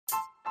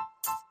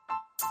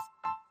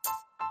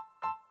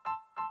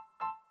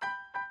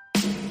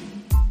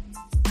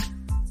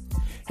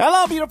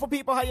Hello, beautiful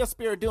people. How your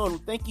spirit doing?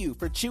 Thank you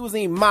for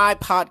choosing my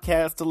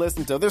podcast to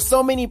listen to. There's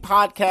so many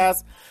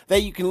podcasts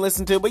that you can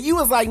listen to, but you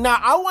was like, nah,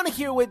 I want to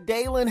hear what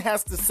Dalen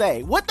has to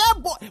say. What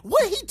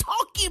he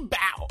talking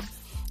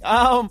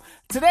about?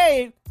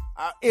 Today,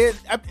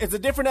 it's a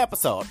different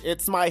episode.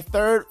 It's my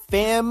third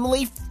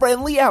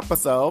family-friendly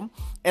episode,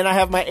 and I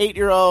have my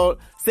 8-year-old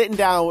sitting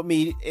down with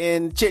me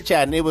and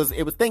chit-chatting. It was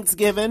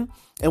Thanksgiving,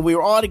 and we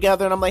were all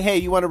together, and I'm like, hey,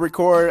 you want to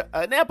record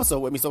an episode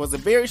with me? So it's a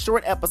very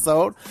short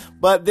episode,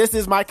 but this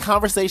is my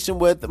conversation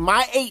with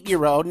my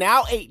 8-year-old,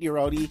 now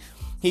 8-year-old.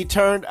 He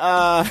turned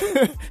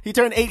he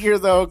turned 8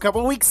 years old a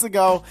couple weeks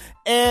ago,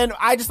 and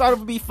I just thought it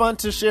would be fun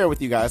to share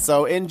with you guys.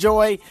 So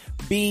enjoy,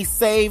 be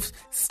safe,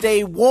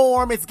 stay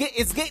warm. It's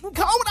getting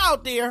cold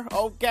out there,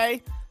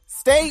 okay?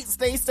 Stay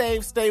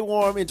safe, stay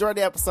warm, enjoy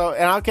the episode,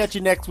 and I'll catch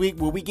you next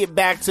week when we get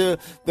back to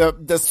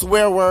the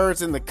swear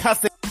words and the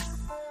cussing.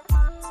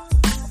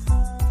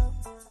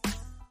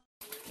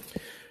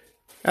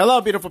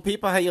 Hello, beautiful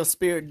people. How your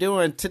spirit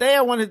doing? Today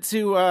I wanted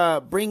to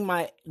bring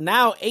my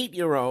now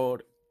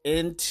 8-year-old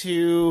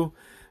into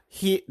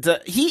he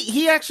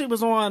actually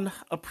was on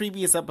a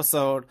previous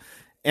episode,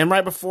 and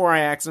right before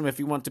I asked him if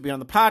he wanted to be on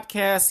the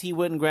podcast, he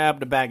went and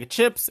grabbed a bag of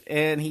chips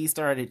and he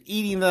started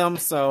eating them.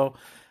 So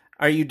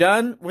are you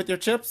done with your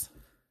chips?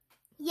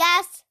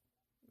 Yes.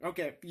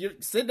 Okay, you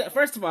sit down.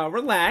 First of all,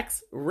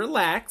 relax.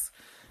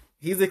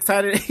 He's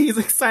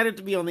excited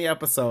to be on the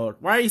episode.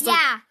 Why are you so...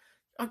 Yeah.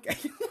 Okay.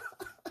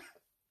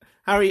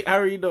 How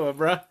are you doing,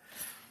 bruh?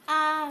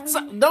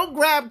 So don't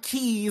grab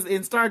keys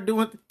and start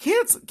doing...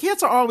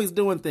 Kids are always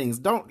doing things.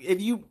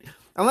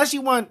 Unless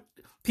you want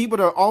people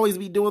to always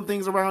be doing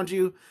things around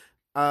you,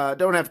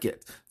 don't have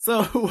kids.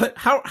 So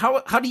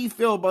how do you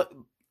feel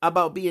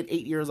about being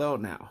 8 years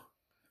old now?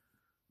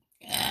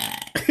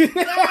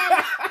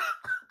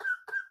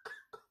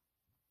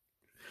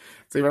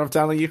 See what I'm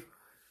telling you?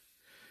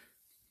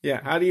 Yeah,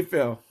 how do you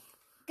feel?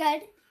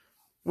 Good.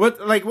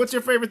 What's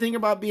your favorite thing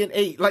about being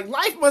 8? Like,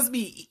 life must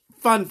be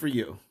fun for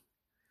you.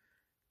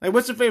 Like,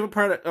 what's your favorite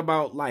part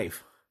about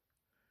life?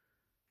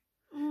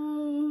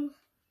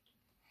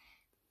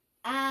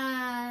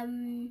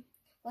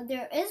 Well,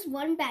 there is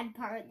one bad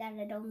part that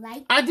I don't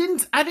like. I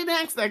didn't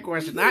ask that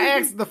question. I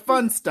asked the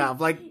fun stuff.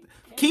 Like,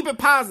 keep it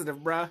positive,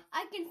 bruh.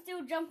 I can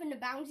still jump in the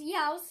bouncy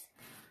house.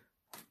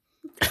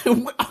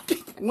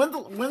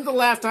 When's the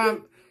last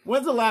time?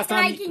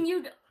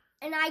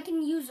 And I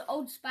can use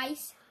Old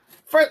Spice.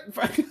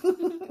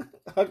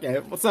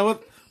 Okay, so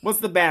what's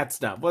the bad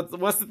stuff?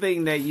 What's the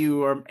thing that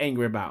you are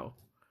angry about?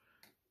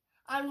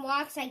 On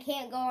walks, I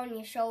can't go on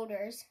your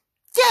shoulders.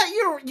 Yeah,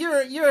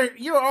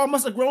 you're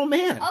almost a grown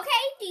man. Okay,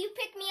 do you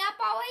pick me up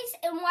always?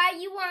 And why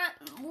you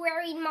want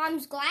wearing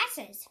mom's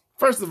glasses?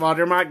 First of all,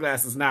 they're my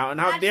glasses now, and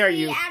how dare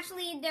you?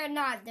 Actually, they're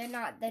not.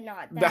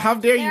 How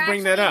dare you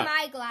bring that up?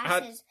 My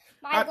glasses.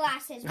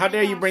 Glasses. How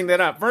dare you bring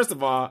that up? First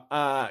of all,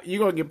 you're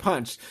gonna get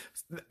punched.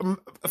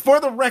 For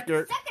the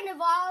record. Second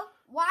of all,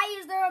 why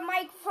is there a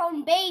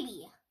microphone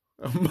baby?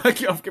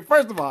 Okay,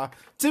 first of all,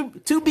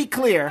 to be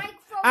clear,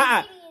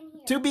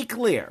 to be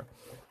clear,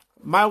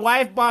 my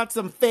wife bought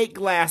some fake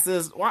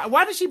glasses.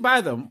 Why did she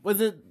buy them?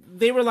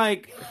 They were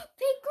like fake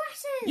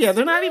glasses? Yeah,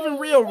 they're not even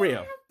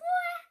real.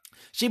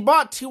 She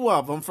bought 2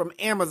 of them from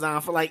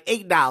Amazon for like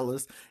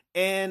 $8.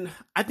 And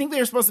I think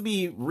they're supposed to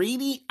be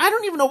reedy. I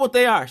don't even know what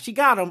they are. She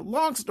got them.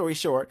 Long story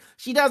short,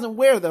 she doesn't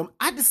wear them.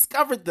 I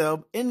discovered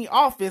them in the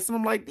office, and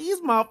I'm like, they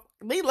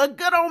look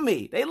good on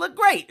me. They look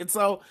great. And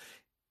so,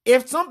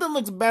 if something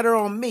looks better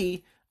on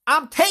me,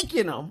 I'm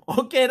taking them.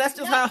 Okay, that's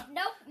just how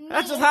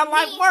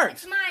life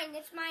works.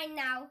 It's mine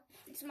now.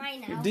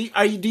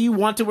 Do you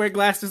want to wear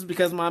glasses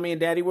because mommy and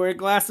daddy wear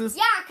glasses?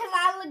 Yeah, because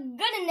I look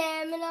good in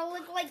them, and I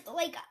look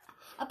like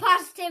a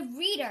positive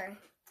reader.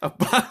 A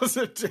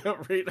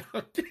positive reader.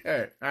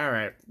 Okay. All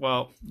right.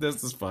 Well,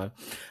 this is fun.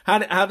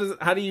 How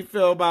do you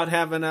feel about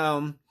having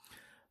a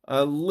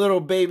little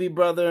baby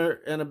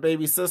brother and a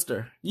baby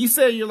sister? You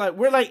say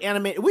we're like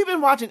anime. We've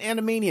been watching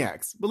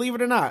Animaniacs, believe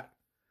it or not.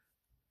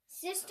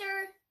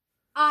 Sister,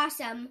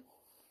 awesome.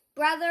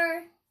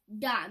 Brother,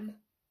 dumb.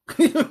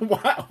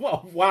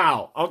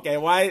 Wow. Okay.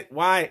 Why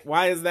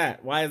is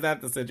that? Why is that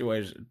the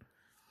situation?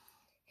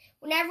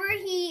 Whenever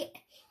he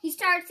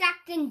starts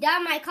acting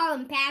dumb, I call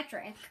him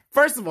Patrick.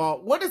 First of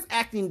all, what is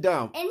acting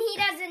dumb? And he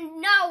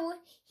doesn't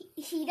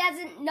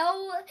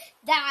know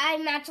that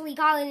I'm actually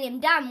calling him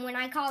dumb when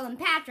I call him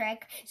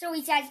Patrick. So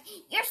he says,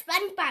 "You're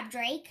SpongeBob,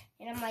 Drake."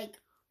 And I'm like,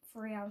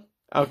 for real.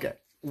 Okay.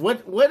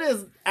 What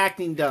is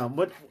acting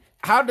dumb?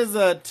 How does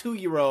a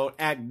 2-year-old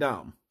act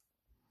dumb?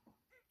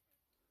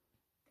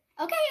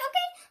 Okay.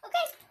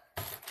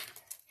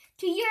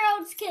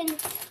 2-year-olds can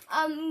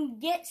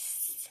get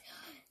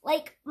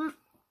like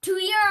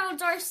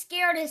 2-year-olds are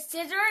scared of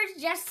scissors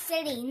just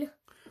sitting.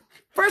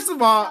 First of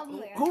all,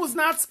 who's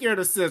not scared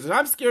of scissors?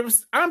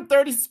 I'm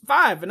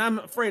 35 and I'm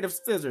afraid of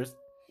scissors.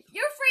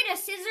 You're afraid of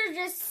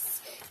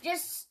scissors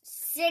just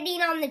sitting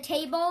on the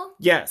table?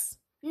 Yes.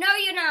 No,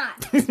 you're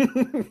not.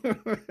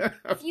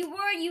 If you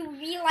were, you'd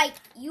be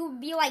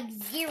like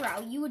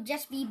 0. You would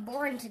just be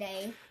born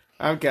today.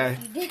 Okay.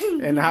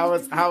 And how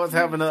is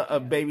having a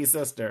baby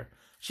sister?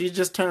 She's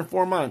just turned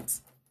 4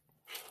 months.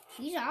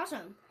 She's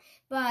awesome.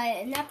 But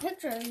in that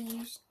picture,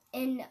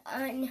 in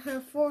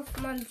her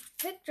 4th month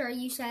picture,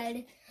 you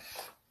said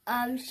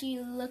she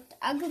looked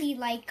ugly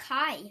like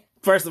Kai.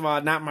 First of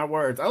all, not my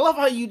words. I love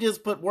how you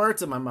just put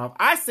words in my mouth.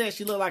 I said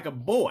she looked like a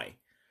boy.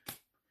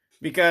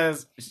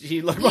 Because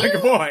she looked like a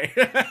boy.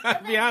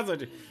 To be honest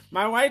with you.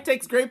 My wife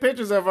takes great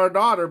pictures of her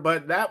daughter,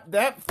 but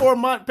that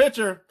 4-month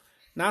picture,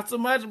 not so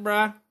much,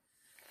 bruh.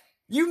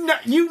 You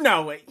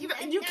know it.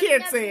 You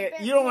can't say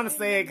it. You don't want to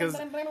say it because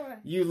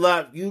you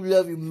love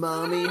your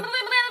mommy.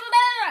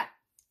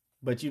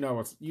 But you know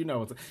what's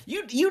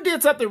you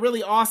did something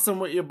really awesome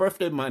with your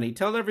birthday money.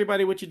 Tell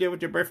everybody what you did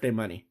with your birthday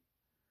money.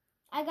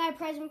 I got a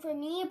present for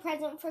me, a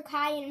present for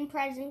Kai, and a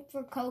present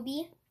for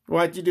Kobe.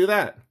 Why'd you do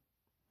that?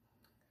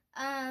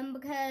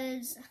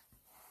 Because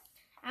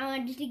I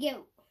wanted to get,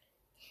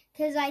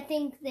 because I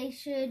think they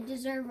should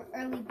deserve an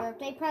early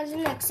birthday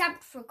present,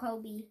 except for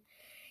Kobe.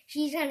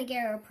 She's gonna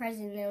get her a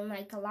present in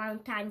like a long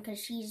time because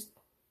she's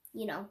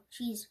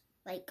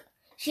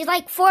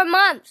like 4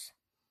 months.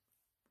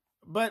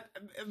 But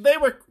they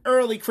were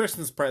early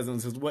Christmas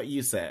presents, is what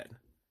you said.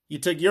 You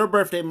took your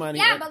birthday money.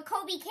 Yeah, but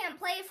Kobe can't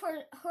play for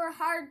her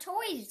hard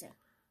toys.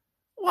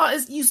 Well,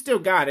 you still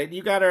got it.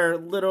 You got her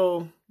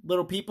little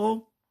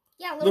people.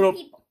 Yeah, little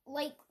people,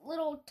 like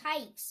little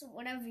tykes,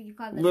 whatever you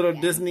call them.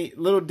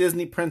 Little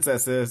Disney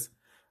princesses.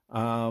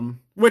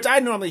 Which I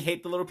normally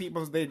hate the little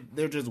people.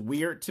 They're just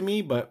weird to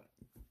me. But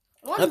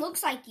one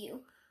looks like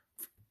you.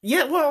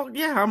 Yeah, well,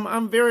 yeah. I'm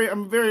a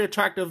very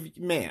attractive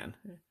man.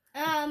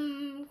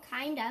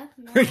 Kinda.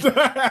 No.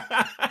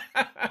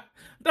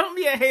 Don't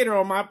be a hater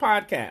on my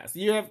podcast.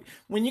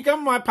 When you come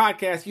on my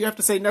podcast, you have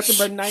to say nothing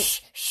but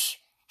nice. Shh.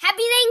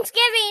 Happy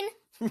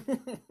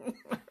Thanksgiving.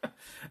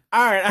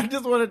 All right, I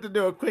just wanted to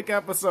do a quick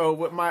episode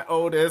with my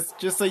oldest,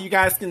 just so you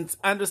guys can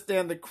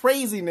understand the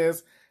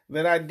craziness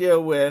that I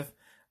deal with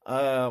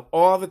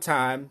all the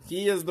time.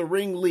 He is the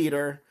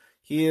ringleader.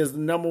 He is the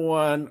number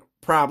one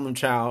problem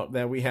child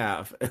that we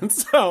have. And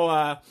so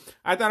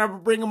I thought I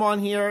would bring him on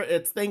here.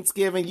 It's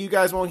Thanksgiving. You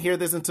guys won't hear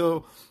this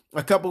until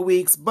a couple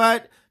weeks,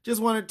 but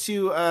just wanted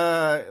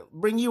to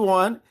bring you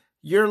on.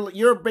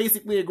 You're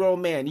basically a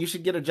grown man. You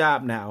should get a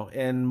job now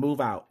and move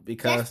out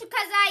because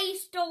I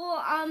stole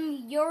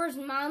yours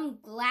mom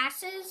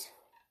glasses.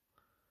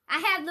 I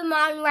have them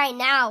on right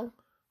now.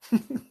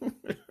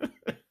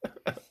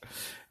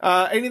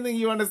 Anything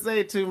you want to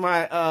say to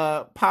my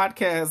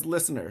podcast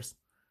listeners?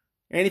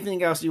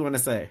 Anything else you want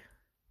to say?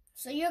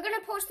 So you're gonna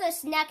post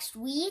this next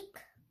week?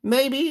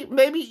 Maybe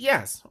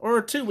yes,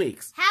 or 2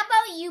 weeks. How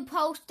about you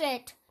post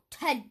it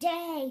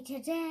today?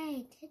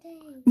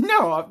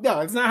 No,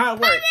 it's not how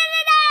it works.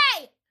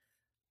 Today!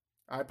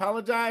 I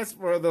apologize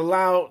for the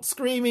loud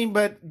screaming,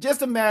 but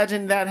just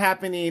imagine that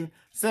happening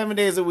 7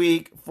 days a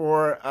week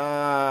for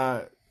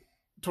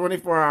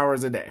 24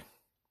 hours a day.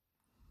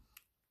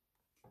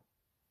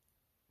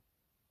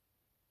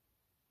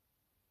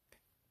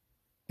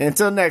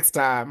 Until next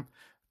time,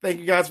 thank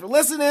you guys for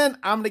listening.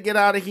 I'm going to get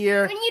out of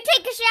here. When you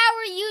take a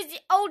shower, use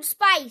Old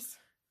Spice.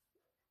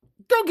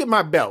 Go get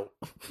my belt.